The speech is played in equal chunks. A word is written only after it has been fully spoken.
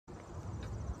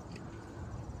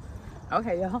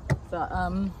Okay, y'all.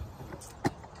 So,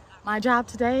 my job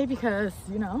today, because,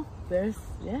 you know, there's,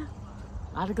 a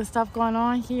lot of good stuff going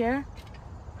on here.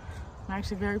 I'm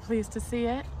actually very pleased to see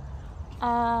it.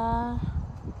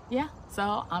 Yeah,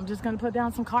 so I'm just gonna put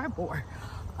down some cardboard.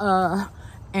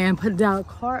 And put down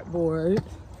cardboard.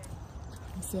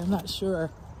 Let's see, I'm not sure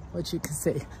what you can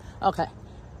see. Okay,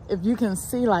 if you can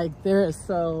see, like, there's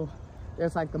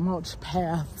like the mulch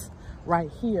paths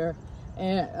right here.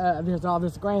 And there's all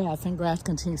this grass, and grass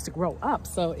continues to grow up.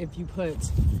 So if you put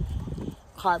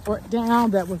cardboard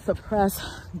down, that will suppress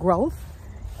growth,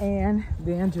 and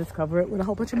then just cover it with a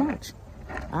whole bunch of mulch.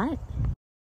 All right.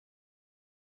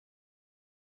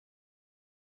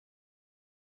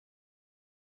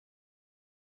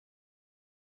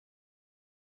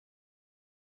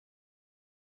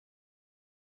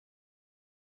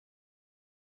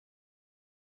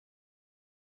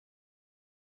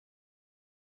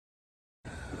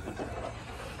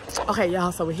 Okay,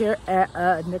 y'all, so we're here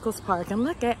at Nichols Park, and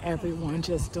look at everyone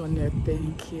just doing their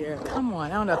thing here. Come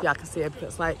on, I don't know if y'all can see it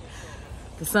because, like,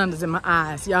 the sun is in my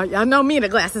eyes. Y'all know me, the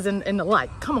glasses in the light.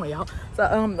 Come on, y'all.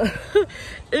 So,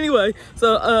 anyway,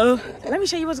 so, let me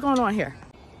show you what's going on here.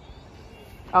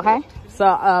 Okay,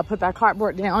 so, put that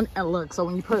cardboard down, and look, so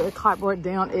when you put the cardboard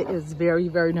down, it is very,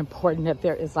 very important that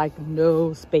there is, like,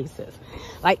 no spaces.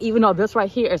 Like, even though this right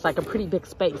here is, like, a pretty big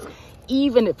space,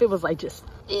 even if it was, like, just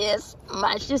this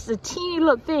much, just a teeny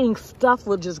little thing, stuff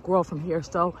will just grow from here.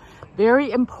 So,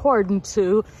 very important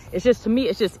to, it's just, to me,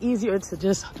 it's just easier to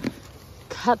just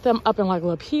cut them up in, like,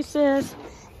 little pieces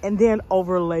and then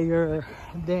overlayer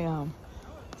them.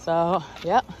 So,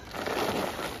 yep.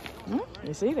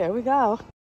 You see, there we go.